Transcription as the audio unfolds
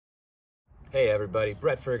Hey everybody,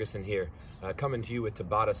 Brett Ferguson here, coming to you with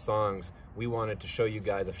Tabata songs. We wanted to show you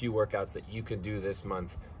guys a few workouts that you can do this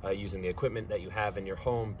month using the equipment that you have in your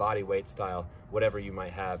home, body weight style, whatever you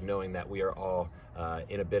might have, knowing that we are all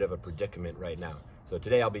in a bit of a predicament right now. So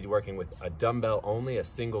today I'll be working with a dumbbell only, a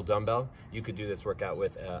single dumbbell. You could do this workout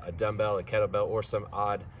with a dumbbell, a kettlebell, or some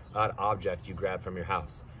odd object you grab from your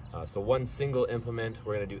house. So one single implement,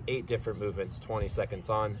 we're gonna do 8 different movements, 20 seconds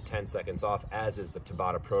on, 10 seconds off, as is the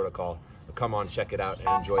Tabata protocol. So come on, check it out, and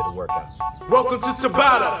enjoy the workout. Welcome to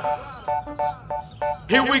Tabata.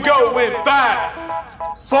 Here we go in 5,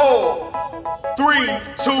 4, 3,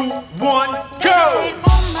 2, 1, go!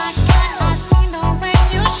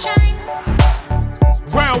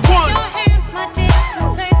 Round 1.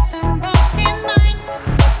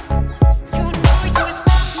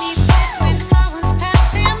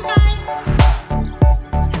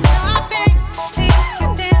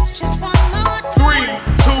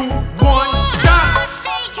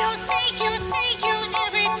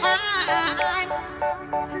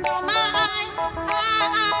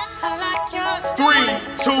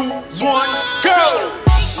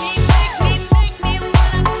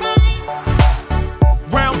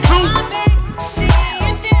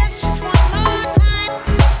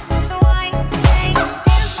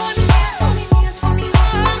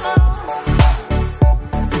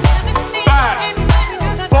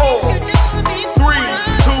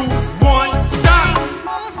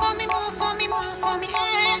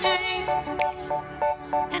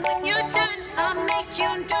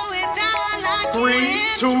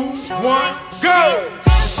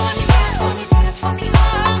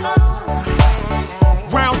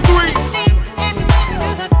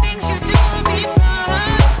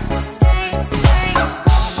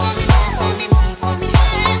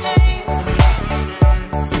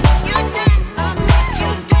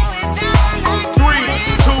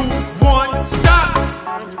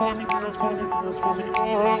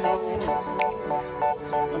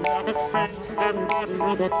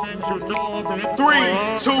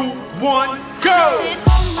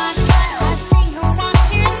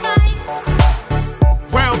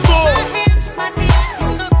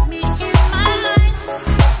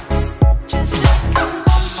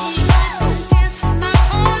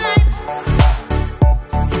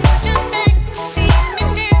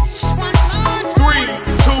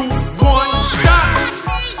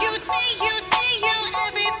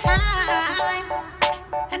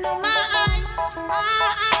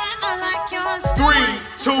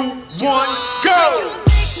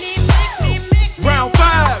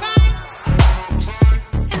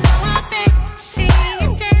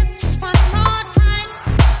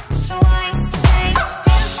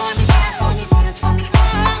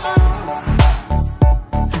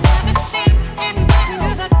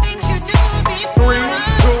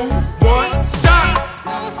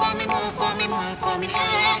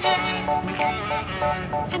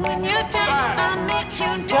 And when you're done, I'll make you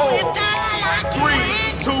do it like 3,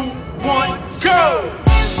 2, 1, go!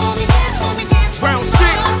 Dance for me, dance for me, dance for me. Round 6.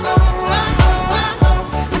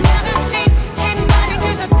 I've never seen anybody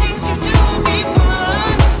do the things you do before.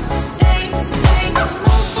 Hey, say, move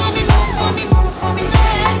for me, move for me, move for me,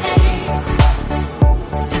 hey.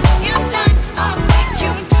 And when you're done, I'll make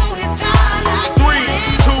you do it like 3,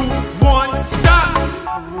 2, 1, stop!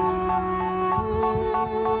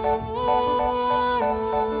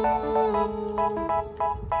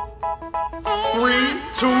 3,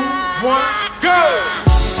 2, 1, go!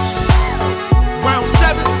 Round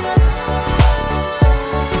 7.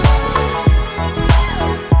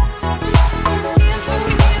 Dance for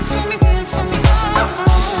me, dance for me, dance for me. 5,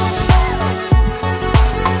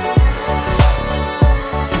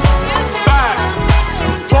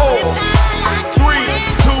 4, 3,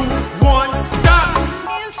 2, 1, stop!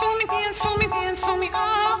 Dance for me, dance for me, dance for me.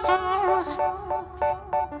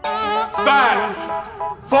 5,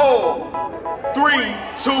 4, 3,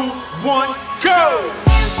 2, 1, go!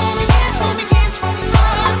 Dance for me, dance for me, dance for me.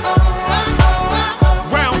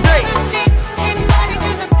 Round 8. Anybody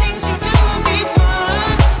do the things you do before.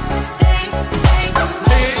 They say, move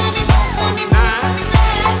for me, move for me, 9,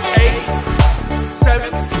 8,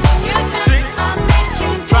 7, 6, I'll make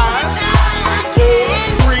you do 5, 4,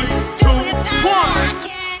 3, 2,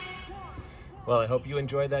 1. Well, I hope you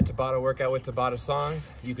enjoyed that Tabata workout with Tabata songs.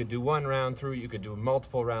 You could do one round through, you could do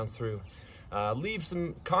multiple rounds through. Leave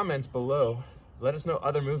some comments below. Let us know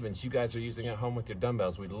other movements you guys are using at home with your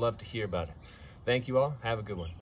dumbbells. We'd love to hear about it. Thank you all. Have a good one.